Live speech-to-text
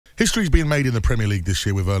history's being made in the Premier League this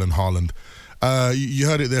year with Erling Haaland. You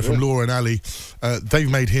heard it there from Laura and Ali. They've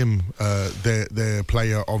made him their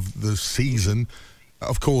player of the season.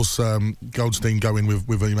 Of course, Goldstein going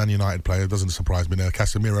with a Man United player doesn't surprise me there,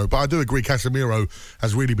 Casemiro. But I do agree, Casemiro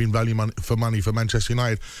has really been value for money for Manchester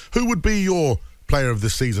United. Who would be your player of the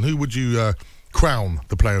season? Who would you crown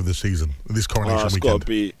the player of the season this coronation weekend? It's got to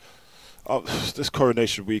be this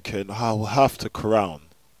coronation weekend. I will have to crown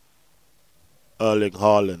Erling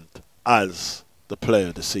Haaland as the player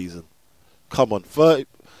of the season. Come on,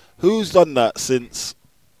 who's done that since?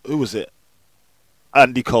 Who was it?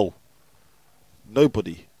 Andy Cole.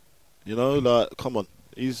 Nobody, you know. Like, come on,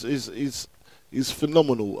 he's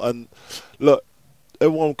phenomenal. And look,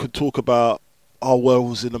 everyone could talk about how well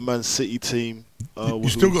was in the Man City team. You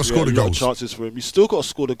still got to score the goals. Chances for him. You still got to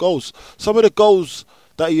score the goals. Some of the goals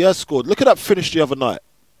that he has scored. Look at that finish the other night.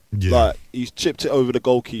 Yeah. Like, he's chipped it over the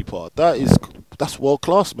goalkeeper. That's world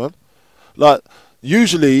class, man. Like,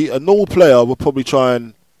 usually a normal player would probably try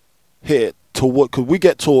and hit it toward. Because we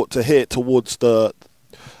get taught to hit it towards the.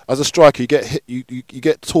 As a striker, you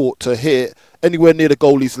get taught to hit anywhere near the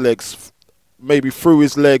goalie's legs, maybe through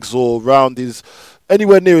his legs or round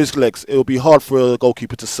anywhere near his legs. It'll be hard for a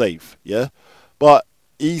goalkeeper to save, yeah. But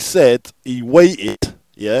he said he waited,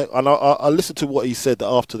 yeah, and I listened to what he said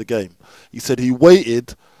after the game. He said he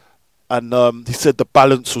waited, and he said the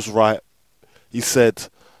balance was right. He said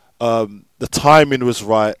the timing was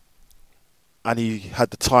right, and he had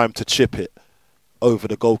the time to chip it over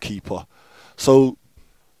the goalkeeper. So,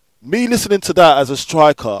 me listening to that as a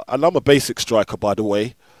striker, and I'm a basic striker, by the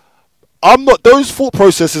way, those thought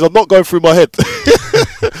processes are not going through my head.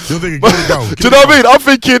 You're thinking, get it down. Do you know what I mean?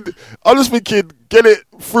 I'm just thinking, get it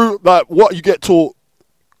through, like, what you get taught,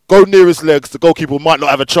 go near his legs, the goalkeeper might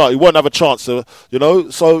not have a chance, he won't have a chance to, you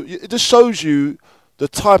know? So, it just shows you the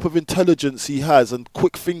type of intelligence he has and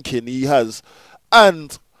quick thinking he has,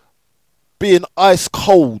 and being ice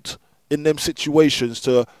cold in them situations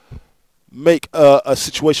to make a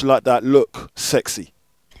situation like that look sexy.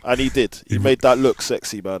 And he did. He made that look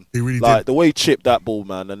sexy, man. He really did. The way he chipped that ball,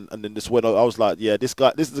 man, and then this went. I was like, yeah, this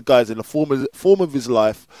is the guy's in the form of his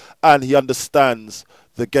life, and he understands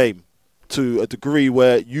the game to a degree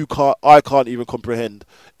where I can't even comprehend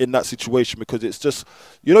in that situation, because it's just,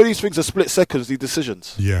 you know, these things are split seconds, these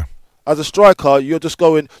decisions. Yeah. As a striker, you're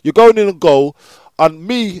going in a goal,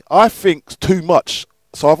 and I think too much.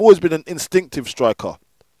 So I've always been an instinctive striker.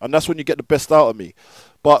 And that's when you get the best out of me.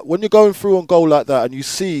 But when you're going through on goal like that and you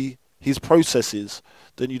see his processes,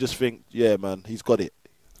 then you just think, yeah, man, he's got it.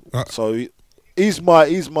 So he's my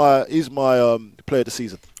player of the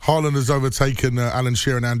season. Haaland has overtaken Alan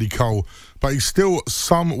Shearer and Andy Cole, but he's still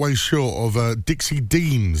some way short of Dixie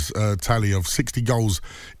Dean's tally of 60 goals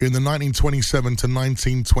in the 1927 to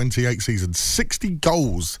 1928 season. 60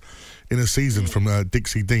 goals in a season from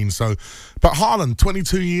Dixie Dean. So, but Haaland,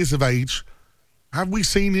 22 years of age. Have we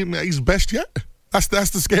seen him at his best yet? That's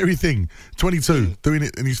the scary thing. 22, doing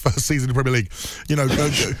it in his first season in the Premier League. You know,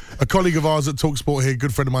 a colleague of ours at talkSPORT here, a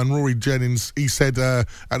good friend of mine, Rory Jennings, he said at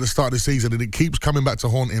the start of the season, and it keeps coming back to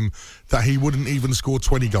haunt him, that he wouldn't even score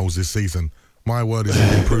 20 goals this season. My word, has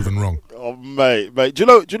been proven wrong. Oh, mate. Do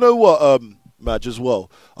you know what, Madge, as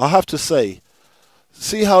well? I have to say,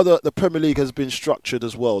 see how the Premier League has been structured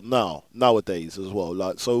as well nowadays as well.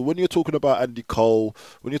 Like, so when you're talking about Andy Cole,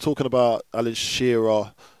 when you're talking about Alan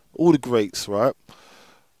Shearer, all the greats, right?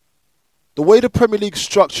 The way the Premier League's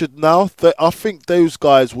structured now, I think those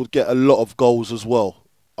guys would get a lot of goals as well.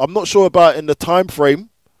 I'm not sure about in the time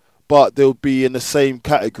frame, but they'll be in the same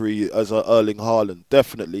category as Erling Haaland,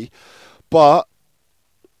 definitely. But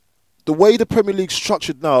the way the Premier League's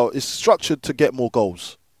structured now is structured to get more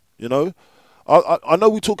goals, you know? I know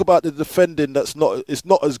we talk about the defending it's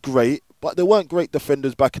not as great, but there weren't great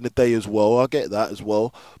defenders back in the day as well. I get that as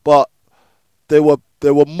well, but there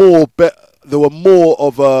were more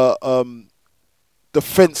of a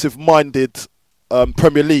defensive-minded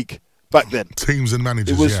Premier League back then. Teams and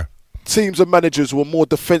managers, teams and managers were more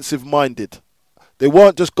defensive-minded. They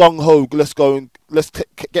weren't just gung-ho, let's go and let's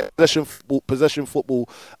get possession football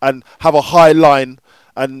and have a high line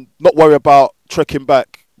and not worry about trekking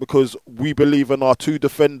back, because we believe in our two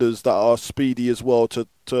defenders that are speedy as well to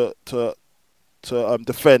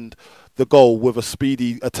defend the goal with a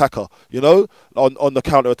speedy attacker, you know, on the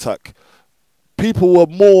counter-attack. People were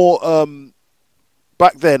more,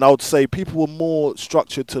 back then, I would say, people were more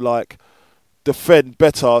structured to, like, defend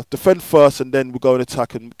first, and then we'll go and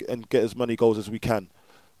attack and get as many goals as we can.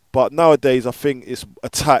 But nowadays, I think it's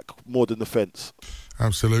attack more than defence.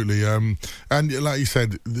 Absolutely. And like you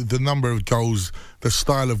said, the number of goals, the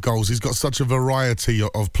style of goals, he's got such a variety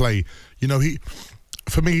of play. You know,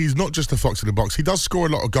 for me, he's not just a fox in the box. He does score a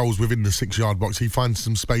lot of goals within the 6-yard box. He finds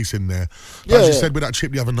some space in there. As you said with that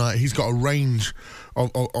chip the other night, he's got a range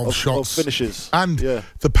of shots. Of finishes. And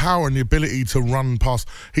the power and the ability to run past.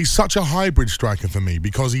 He's such a hybrid striker for me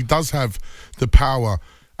because he does have the power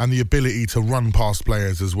and the ability to run past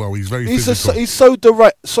players as well. He's very physical. He's so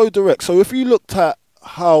direct. So if you looked at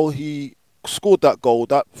how he scored that goal,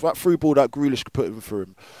 that through ball that Grealish put in for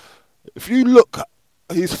him, if you look at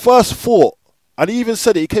his first thought, and he even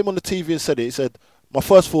said it, he came on the TV and said it, he said, my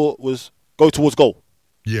first thought was go towards goal.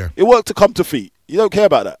 Yeah. It worked to come to feet. You don't care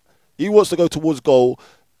about that. He wants to go towards goal.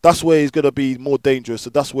 That's where he's going to be more dangerous,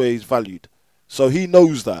 and that's where he's valued. So he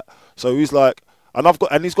knows that. So he's like,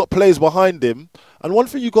 and he's got players behind him. And one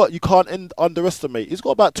thing you can't underestimate, he's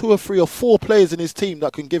got about 2 or 3 or 4 players in his team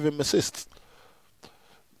that can give him assists.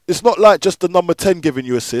 It's not like just the number 10 giving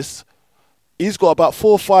you assists. He's got about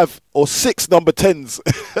 4, 5 or 6 number 10s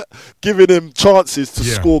giving him chances to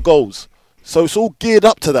score goals. So it's all geared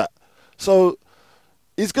up to that. So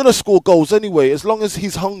he's going to score goals anyway. As long as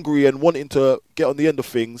he's hungry and wanting to get on the end of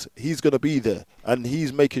things, he's going to be there. And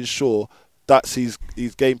he's making sure that's his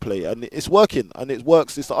gameplay. And it's working. And it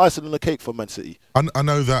works. It's the icing on the cake for Man City. I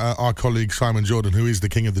know that our colleague Simon Jordan, who is the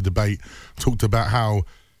king of the debate, talked about how,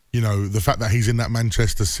 you know, the fact that he's in that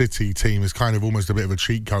Manchester City team is kind of almost a bit of a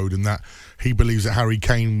cheat code, and that he believes that Harry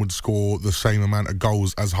Kane would score the same amount of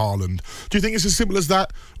goals as Haaland. Do you think it's as simple as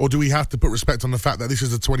that, or do we have to put respect on the fact that this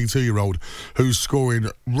is a 22-year-old who's scoring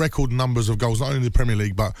record numbers of goals, not only in the Premier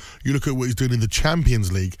League, but you look at what he's doing in the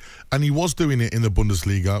Champions League, and he was doing it in the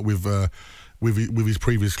Bundesliga with his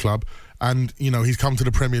previous club, and, you know, he's come to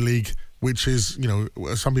the Premier League, which is, you know,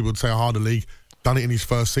 some people would say a harder league, done it in his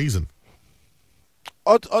first season.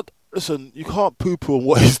 Listen, you can't poo-poo on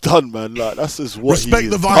what he's done, man. Like, that's just what respect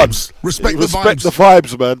the vibes. Respect the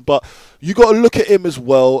vibes, man. But you got to look at him as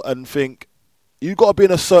well and think you got to be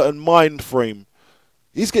in a certain mind frame.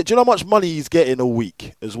 Do you know how much money he's getting a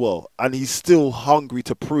week as well? And he's still hungry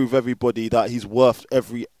to prove everybody that he's worth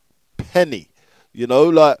every penny. You know,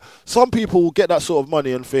 like, some people will get that sort of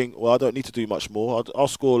money and think, well, I don't need to do much more. I'll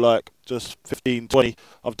score like just 15, 20.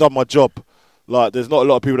 I've done my job. Like, there's not a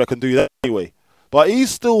lot of people that can do that anyway. But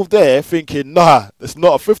he's still there thinking, nah, it's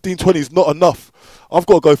not, 15, 20 is not enough. I've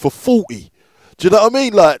got to go for 40. Do you know what I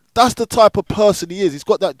mean? Like, that's the type of person he is. He's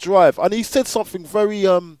got that drive. And he said something very,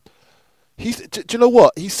 do you know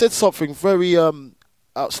what? He said something very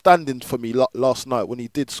outstanding for me last night when he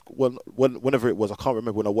did, whenever it was. I can't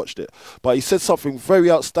remember when I watched it. But he said something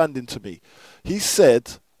very outstanding to me. He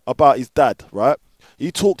said about his dad, right?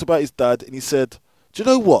 He talked about his dad and he said, do you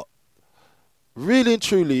know what? Really and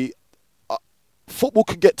truly, football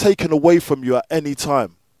can get taken away from you at any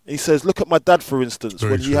time. He says, look at my dad, for instance,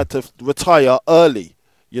 when he had to retire early,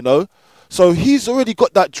 you know. So he's already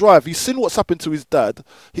got that drive. He's seen what's happened to his dad.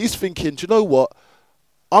 He's thinking, do you know what?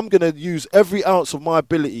 I'm going to use every ounce of my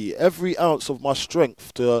ability, every ounce of my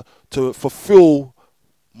strength to fulfill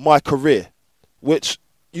my career, which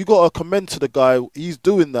you got to commend to the guy. He's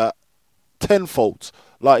doing that tenfold.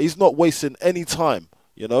 Like, he's not wasting any time,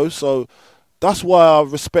 you know. So that's why I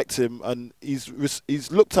respect him, and he's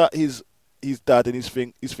looked at his dad and he's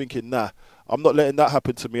thinking, nah, I'm not letting that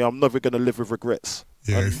happen to me. I'm never going to live with regrets.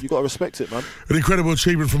 Yeah, you got to respect it, man. An incredible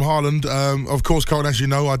achievement from Haaland. Of course, Colin, as you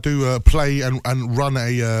know, I do play and run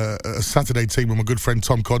a Saturday team with my good friend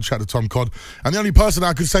Tom Codd. Shout out to Tom Codd. And the only person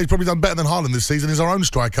I could say has probably done better than Haaland this season is our own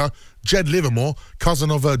striker, Jed Livermore,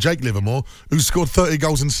 cousin of Jake Livermore, who scored 30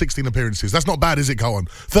 goals in 16 appearances. That's not bad, is it, Colin?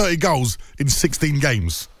 30 goals in 16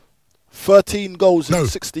 games. 13 goals in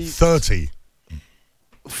 16. 30.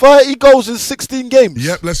 30 goals in 16 games.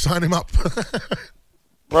 Yep, let's sign him up.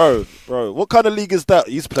 Bro, what kind of league is that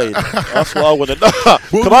he's playing? That's what I want to know.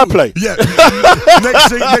 Can I play? Yeah.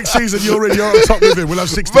 next season, you're on top with him. We'll have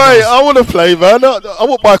 60 Mate, goals. I want to play, man. I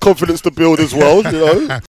want my confidence to build as well, you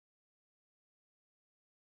know.